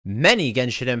Many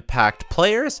Genshin Impact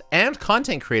players and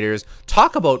content creators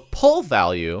talk about pull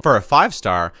value for a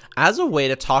 5-star as a way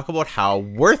to talk about how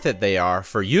worth it they are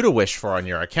for you to wish for on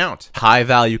your account. High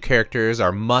value characters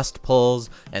are must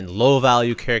pulls and low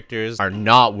value characters are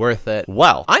not worth it.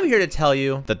 Well, I'm here to tell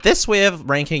you that this way of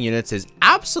ranking units is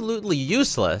absolutely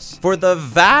useless for the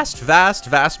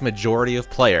vast majority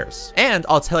of players. And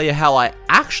I'll tell you how I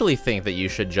actually think that you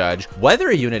should judge whether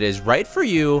a unit is right for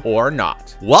you or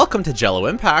not. Welcome to Jello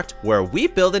Impact, where we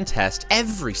build and test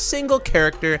every single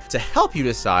character to help you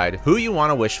decide who you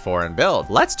want to wish for and build.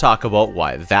 Let's talk about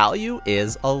why value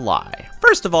is a lie.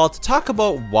 First of all, to talk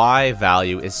about why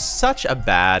value is such a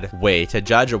bad way to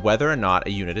judge whether or not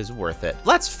a unit is worth it,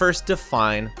 let's first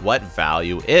define what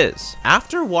value is.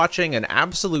 After watching an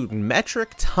absolute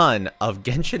metric ton of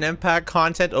Genshin Impact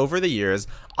content over the years,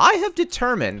 I have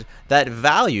determined that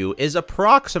value is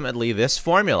approximately this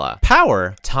formula: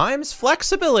 power times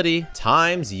flexibility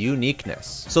times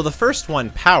uniqueness. So the first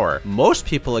one, power. Most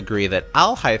people agree that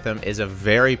Alhaitham is a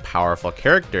very powerful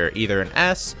character, either an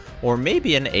S or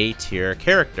maybe an A tier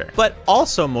character. But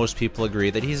also most people agree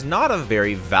that he's not a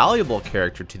very valuable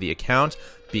character to the account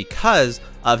because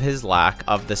of his lack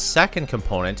of the second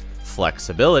component,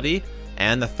 flexibility,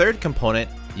 and the third component,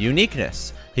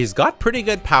 uniqueness. He's got pretty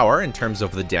good power in terms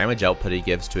of the damage output he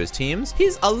gives to his teams.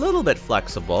 He's a little bit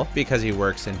flexible because he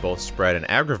works in both spread and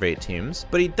aggravate teams,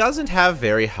 but he doesn't have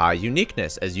very high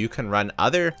uniqueness, as you can run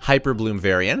other Hyper Bloom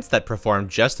variants that perform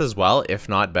just as well, if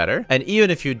not better. And even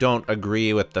if you don't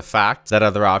agree with the fact that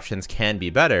other options can be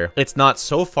better, it's not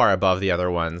so far above the other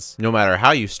ones, no matter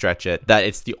how you stretch it, that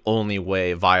it's the only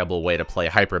viable way to play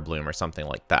Hyper Bloom or something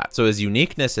like that. So his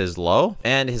uniqueness is low,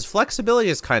 and his flexibility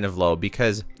is kind of low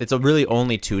because it's really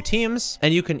only 2 teams,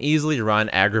 and you can easily run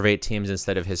aggravate teams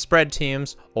instead of his spread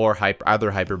teams, or other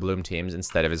Hyper Bloom teams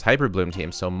instead of his Hyper Bloom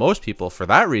teams. So most people, for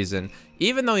that reason,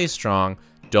 even though he's strong,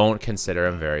 don't consider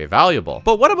him very valuable.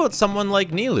 But what about someone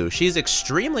like Nilou? She's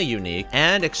extremely unique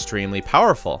and extremely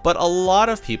powerful, but a lot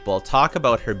of people talk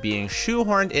about her being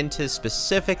shoehorned into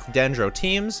specific Dendro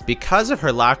teams. Because of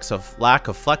her lack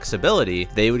of flexibility,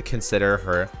 they would consider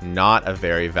her not a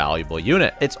very valuable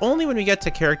unit. It's only when we get to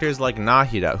characters like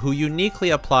Nahida, who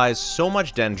uniquely applies so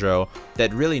much Dendro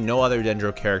that really no other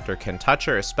Dendro character can touch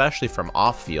her, especially from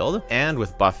off-field and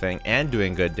with buffing and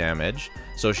doing good damage.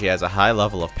 So she has a high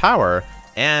level of power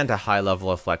and a high level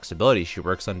of flexibility. She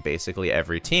works on basically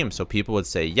every team. So people would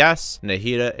say, yes,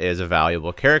 Nahida is a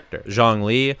valuable character.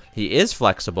 Zhongli, he is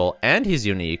flexible and he's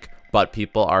unique, but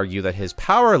people argue that his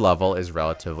power level is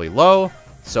relatively low,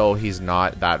 so he's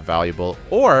not that valuable.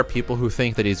 Or people who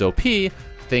think that he's OP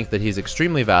think that he's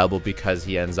extremely valuable because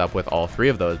he ends up with all 3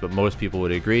 of those, but most people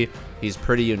would agree he's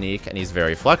pretty unique and he's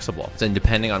very flexible. So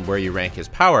depending on where you rank his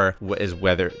power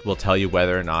will tell you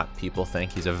whether or not people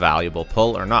think he's a valuable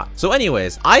pull or not. So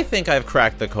anyways, I think I've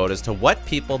cracked the code as to what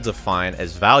people define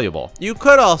as valuable. You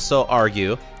could also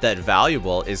argue that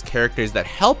valuable is characters that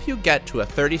help you get to a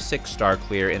 36-star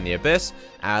clear in the Abyss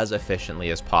as efficiently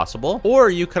as possible,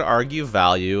 or you could argue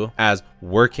value as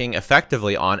working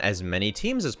effectively on as many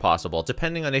teams as possible,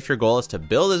 depending on if your goal is to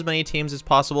build as many teams as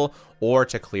possible or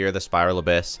to clear the Spiral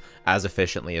Abyss as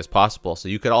efficiently as possible. So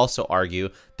you could also argue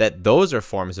that those are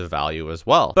forms of value as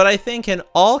well. But I think in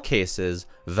all cases,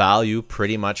 value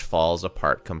pretty much falls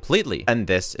apart completely, and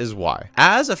this is why.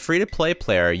 As a free-to-play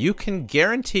player, you can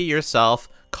guarantee yourself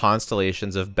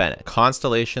Constellations of Bennett,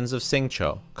 Constellations of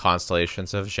Xingqiu,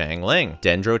 Constellations of Xiangling,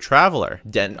 Dendro Traveler,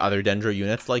 other Dendro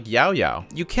units like Yao Yao.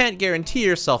 You can't guarantee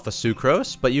yourself a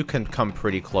Sucrose, but you can come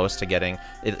pretty close to getting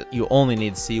it. You only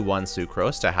need C1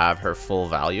 Sucrose to have her full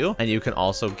value, and you can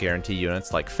also guarantee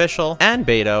units like Fischl and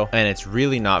Beidou, and it's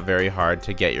really not very hard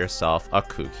to get yourself a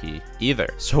Kuki either.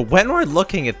 So when we're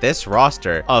looking at this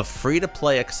roster of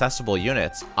free-to-play accessible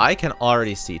units, I can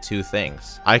already see 2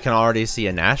 things. I can already see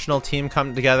a national team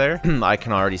come together. I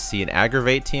can already see an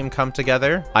aggravate team come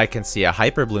together. I can see a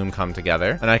Hyper Bloom come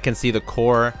together, and I can see the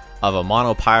core of a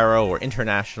Mono Pyro or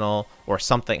International or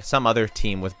some other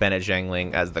team with Bennett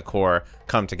Xiangling as the core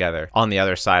come together on the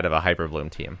other side of a Hyper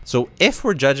Bloom team. So if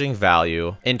we're judging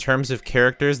value in terms of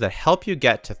characters that help you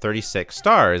get to 36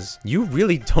 stars, you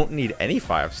really don't need any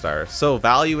 5 stars. So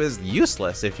value is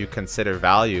useless if you consider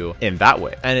value in that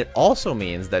way. And it also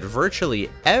means that virtually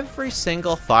every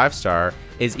single 5-star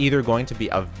is either going to be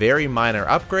a very minor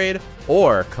upgrade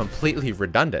or completely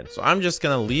redundant. So I'm just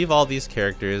gonna leave all these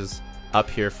characters up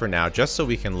here for now, just so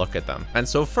we can look at them. And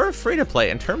so for free to play,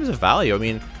 in terms of value, I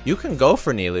mean, you can go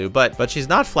for Nilou, but she's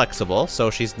not flexible, so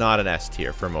she's not an S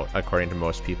tier according to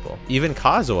most people. Even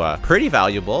Kazuha, pretty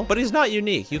valuable, but he's not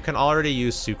unique. You can already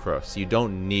use Sucrose. You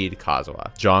don't need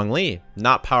Kazuha. Zhongli,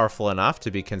 not powerful enough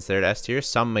to be considered S tier.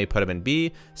 Some may put him in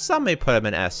B, some may put him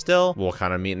in S still. We'll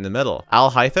kind of meet in the middle.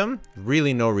 Alhaitham,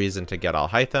 really no reason to get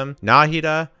Alhaitham.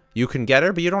 Nahida, you can get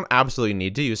her, but you don't absolutely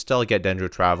need to. You still get Dendro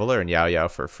Traveler and Yao Yao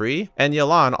for free. And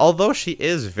Yelan, although she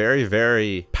is very,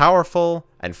 very powerful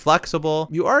and flexible,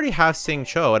 you already have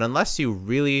Xingqiu, and unless you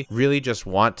really, really just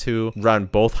want to run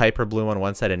both Hyper Bloom on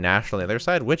one side and National on the other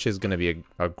side, which is going to be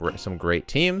some great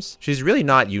teams, she's really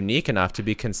not unique enough to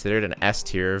be considered an S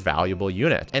tier valuable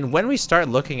unit. And when we start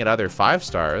looking at other 5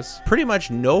 stars, pretty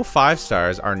much no 5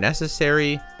 stars are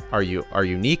necessary, are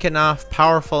unique enough,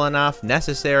 powerful enough,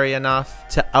 necessary enough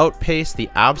to outpace the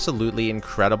absolutely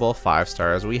incredible 5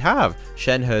 stars we have.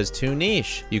 Shenhe is too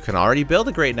niche. You can already build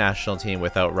a great national team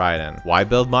without Raiden. Why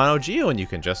build Mono Geo when you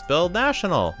can just build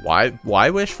national? Why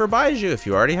wish for Baizhu if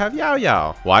you already have Yao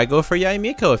Yao? Why go for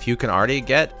Yaimiko if you can already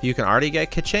get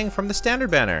Keqing from the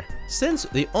standard banner? Since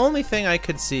the only thing I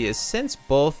could see is, since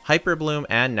both Hyper Bloom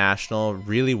and National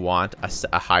really want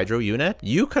a Hydro unit,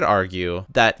 you could argue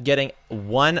that getting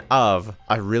one of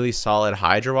a really solid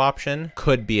Hydro option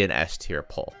could be an S tier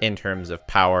pull in terms of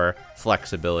power,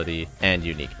 flexibility, and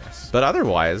uniqueness. But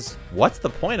otherwise, what's the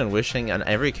point in wishing on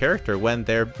every character when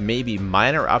there may be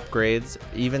minor upgrades,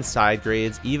 even side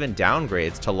grades, even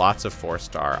downgrades to lots of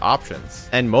 4-star options?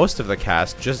 And most of the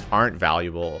cast just aren't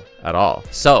valuable at all.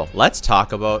 So let's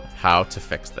talk about how to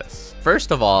fix this.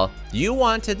 First of all, you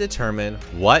want to determine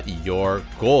what your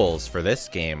goals for this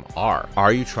game are.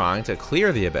 Are you trying to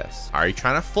clear the Abyss? Are you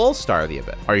trying to full star the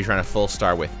Abyss? Are you trying to full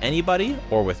star with anybody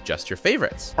or with just your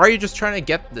favorites? Are you just trying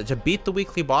to beat the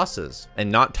weekly bosses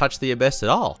and not touch the Abyss at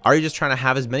all? Are you just trying to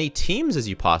have as many teams as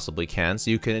you possibly can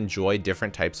so you can enjoy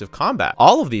different types of combat?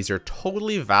 All of these are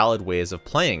totally valid ways of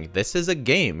playing. This is a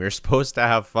game. You're supposed to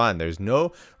have fun. There's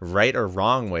no right or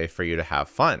wrong way for you to have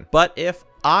fun. But if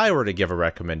I were to give a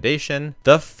recommendation,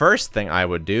 the first thing I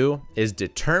would do is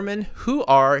determine who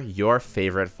are your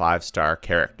favorite 5-star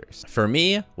characters. For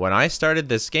me, when I started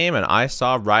this game and I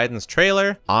saw Raiden's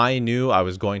trailer, I knew I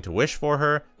was going to wish for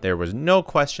her. There was no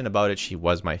question about it. She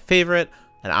was my favorite,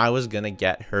 and I was gonna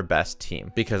get her best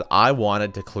team because I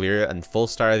wanted to clear and full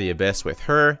star the Abyss with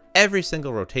her every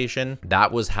single rotation.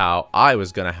 That was how I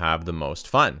was gonna have the most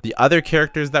fun. The other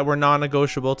characters that were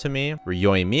non-negotiable to me were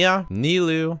Yoimiya,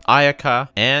 Nilou, Ayaka,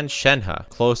 and Shenhe,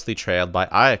 closely trailed by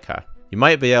Ayaka. You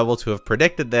might be able to have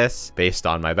predicted this based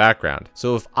on my background.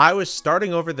 So if I was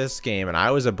starting over this game and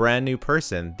I was a brand new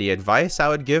person, the advice I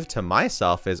would give to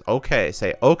myself is, okay,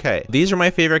 these are my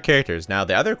favorite characters. Now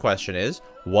the other question is,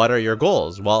 what are your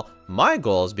goals? Well, my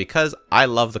goals, because I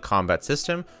love the combat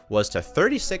system, was to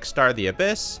 36 star the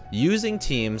Abyss using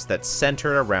teams that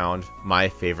centered around my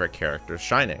favorite characters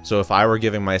shining. So if I were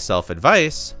giving myself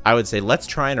advice, I would say, let's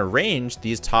try and arrange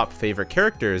these top favorite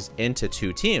characters into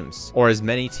 2 teams, or as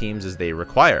many teams as they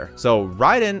require. So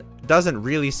Raiden doesn't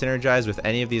really synergize with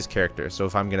any of these characters, so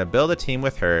if I'm gonna build a team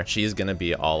with her, she's gonna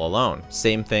be all alone.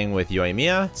 Same thing with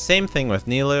Yoimiya, same thing with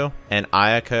Nilou, and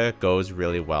Ayaka goes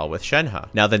really well with Shenhe.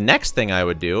 Now the next thing I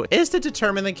would do is to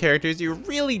determine the characters you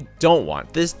really don't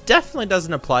want. This definitely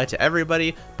doesn't apply to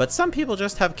everybody, but some people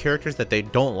just have characters that they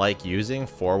don't like using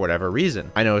for whatever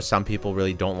reason. I know some people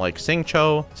really don't like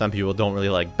Xingqiu, some people don't really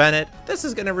like Bennett. This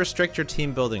is gonna restrict your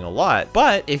team building a lot,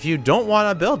 but if you don't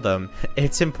wanna build them,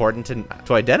 it's important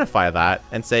to identify that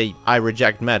and say, I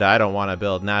reject meta, I don't want to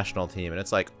build national team. And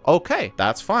it's like, okay,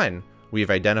 that's fine.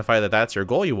 We've identified that that's your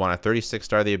goal. You want to 36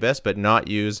 star the Abyss, but not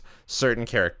use certain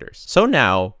characters. So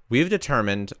now we've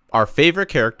determined our favorite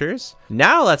characters.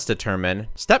 Now let's determine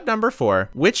step number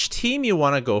 4, which team you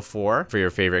want to go for your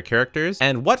favorite characters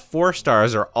and what 4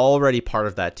 stars are already part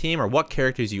of that team, or what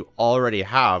characters you already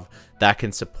have that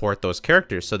can support those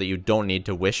characters so that you don't need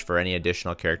to wish for any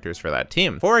additional characters for that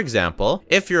team. For example,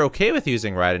 if you're okay with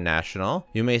using Raiden National,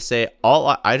 you may say,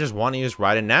 I just want to use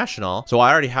Raiden National, so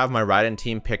I already have my Raiden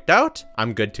team picked out,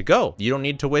 I'm good to go. You don't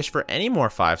need to wish for any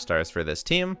more 5 stars for this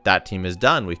team. That team is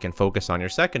done. We can focus on your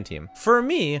second team. For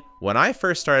me, when I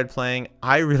first started playing,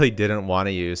 I really didn't want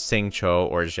to use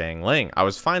Xingqiu or Xiangling. I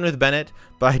was fine with Bennett,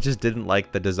 but I just didn't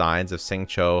like the designs of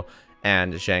Xingqiu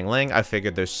and Xiangling. I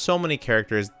figured there's so many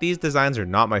characters, these designs are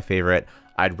not my favorite.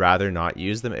 I'd rather not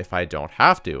use them if I don't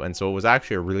have to. And so it was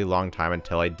actually a really long time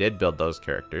until I did build those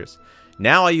characters.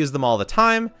 Now I use them all the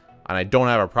time and I don't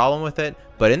have a problem with it.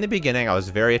 But in the beginning, I was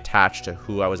very attached to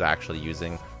who I was actually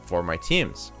using for my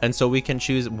teams. And so we can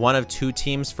choose one of two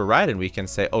teams for Raiden. We can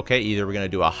say, okay, either we're going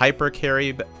to do a hyper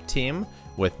carry team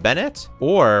with Bennett,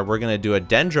 or we're going to do a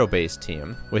Dendro-based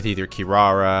team with either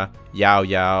Kirara, Yao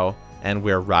Yao, and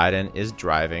where Raiden is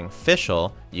driving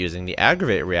Fischl using the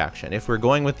Aggravate reaction. If we're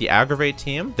going with the Aggravate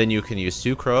team, then you can use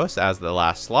Sucrose as the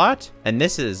last slot. And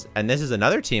this is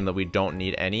another team that we don't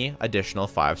need any additional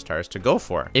 5 stars to go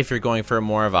for. If you're going for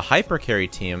more of a hyper carry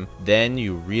team, then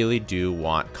you really do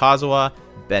want Kazuha,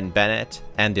 Ben Bennett,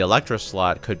 and the Electro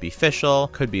slot could be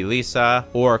Fischl, could be Lisa,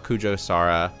 or Kujo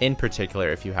Sara, in particular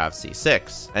if you have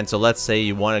C6. And so let's say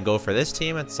you want to go for this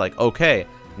team, it's like, okay,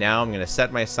 now I'm going to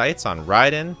set my sights on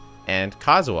Raiden and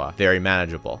Kazuha. Very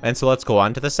manageable. And so let's go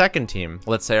on to the second team.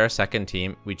 Let's say our second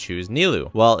team, we choose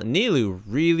Nilou. Well, Nilou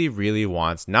really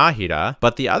wants Nahida,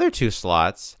 but the other 2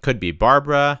 slots could be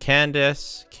Barbara,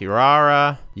 Candice,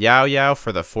 Kirara, Yao Yao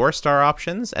for the 4-star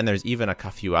options, and there's even a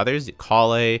few others,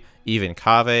 Kale, even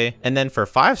Kave. And then for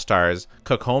 5 stars,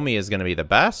 Kokomi is going to be the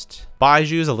best.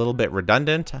 Baiju's a little bit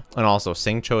redundant, and also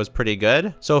Xingqiu is pretty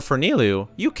good. So for Nilou,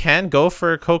 you can go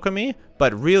for Kokomi,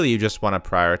 but really you just want to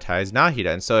prioritize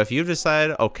Nahida. And so if you've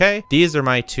decided, okay, these are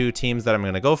my 2 teams that I'm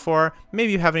going to go for,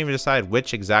 maybe you haven't even decided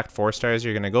which exact 4 stars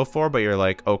you're going to go for, but you're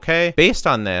like, okay, based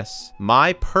on this,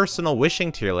 my personal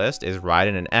wishing tier list is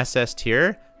Raiden an SS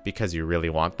tier, because you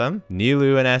really want them,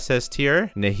 Nilou an SS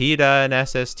tier, Nahida an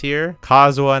SS tier,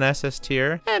 Kazuha an SS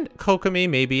tier, and Kokomi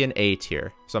maybe an A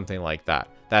tier, something like that.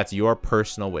 That's your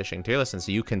personal wishing tier list, and so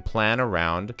you can plan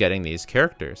around getting these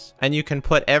characters. And you can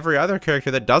put every other character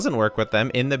that doesn't work with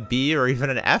them in the B or even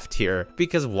an F tier,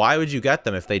 because why would you get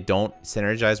them if they don't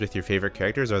synergize with your favorite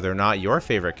characters or they're not your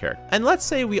favorite character? And let's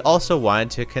say we also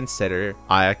wanted to consider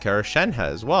Ayaka or Shenhe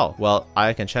as well. Well,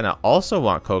 Ayaka and Shenhe also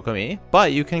want Kokomi,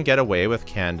 but you can get away with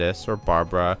Candice or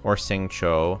Barbara or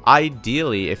Xingqiu.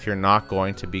 Ideally, if you're not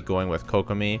going to be going with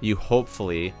Kokomi, you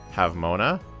hopefully have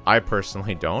Mona. I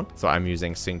personally don't, so I'm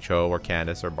using Xingqiu or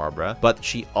Candice or Barbara, but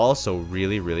she also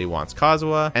really wants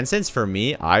Kazuha. And since for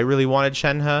me, I really wanted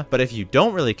Shenhe, but if you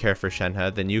don't really care for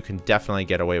Shenhe, then you can definitely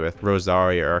get away with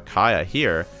Rosaria or Kaya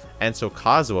here. And so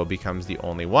Kazuha becomes the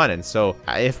only one. And so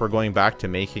if we're going back to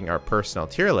making our personal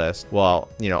tier list, well,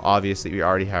 you know, obviously we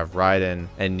already have Raiden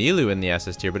and Nilou in the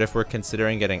SS tier, but if we're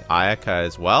considering getting Ayaka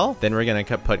as well, then we're going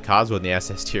to put Kazuha in the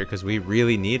SS tier because we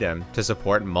really need him to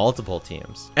support multiple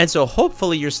teams. And so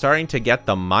hopefully you're starting to get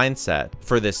the mindset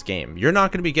for this game. You're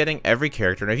not going to be getting every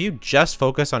character. And if you just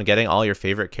focus on getting all your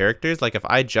favorite characters, like if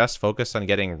I just focus on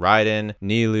getting Raiden,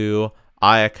 Nilou,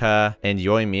 Ayaka, and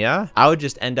Yoimiya, I would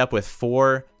just end up with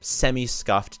 4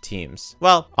 semi-scuffed teams.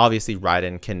 Well, obviously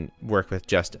Raiden can work with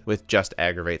just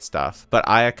Aggravate stuff, but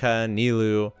Ayaka,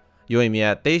 Nilou,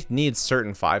 Yoimiya, they need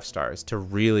certain 5 stars to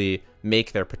really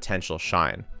make their potential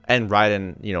shine. And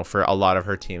Raiden, you know, for a lot of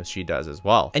her teams, she does as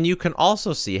well. And you can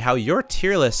also see how your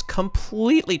tier list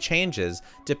completely changes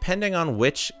depending on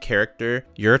which character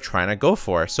you're trying to go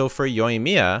for. So for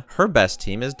Yoimiya, her best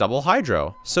team is Double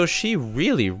Hydro. So she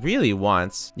really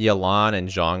wants Yelan and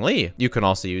Zhongli. You can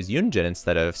also use Yunjin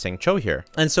instead of Xingqiu here.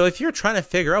 And so if you're trying to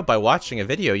figure out by watching a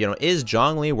video, you know, is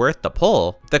Zhongli worth the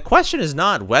pull? The question is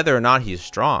not whether or not he's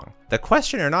strong. The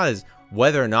question or not is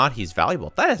whether or not he's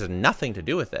valuable. That has nothing to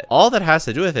do with it. All that has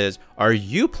to do with it is, are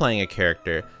you playing a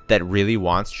character that really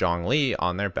wants Zhongli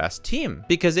on their best team?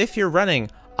 Because if you're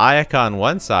running Ayaka on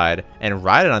one side and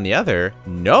Raiden on the other,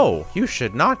 no, you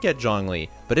should not get Zhongli.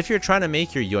 But if you're trying to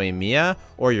make your Yoimiya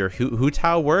or your Hu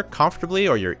Tao work comfortably,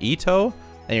 or your Itto,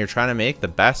 and you're trying to make the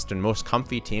best and most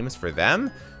comfy teams for them,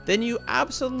 then you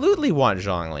absolutely want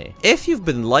Zhongli. If you've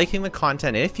been liking the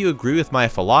content, if you agree with my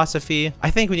philosophy, I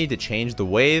think we need to change the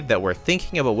way that we're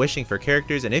thinking about wishing for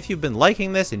characters. And if you've been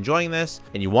liking this, enjoying this,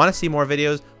 and you want to see more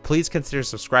videos, please consider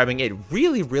subscribing. It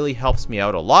really helps me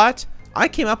out a lot. I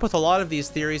came up with a lot of these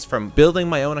theories from building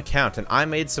my own account, and I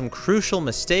made some crucial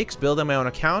mistakes building my own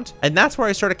account, and that's where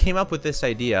I sort of came up with this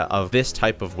idea of this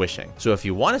type of wishing. So if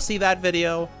you want to see that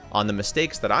video on the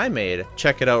mistakes that I made,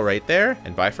 check it out right there,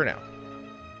 and bye for now.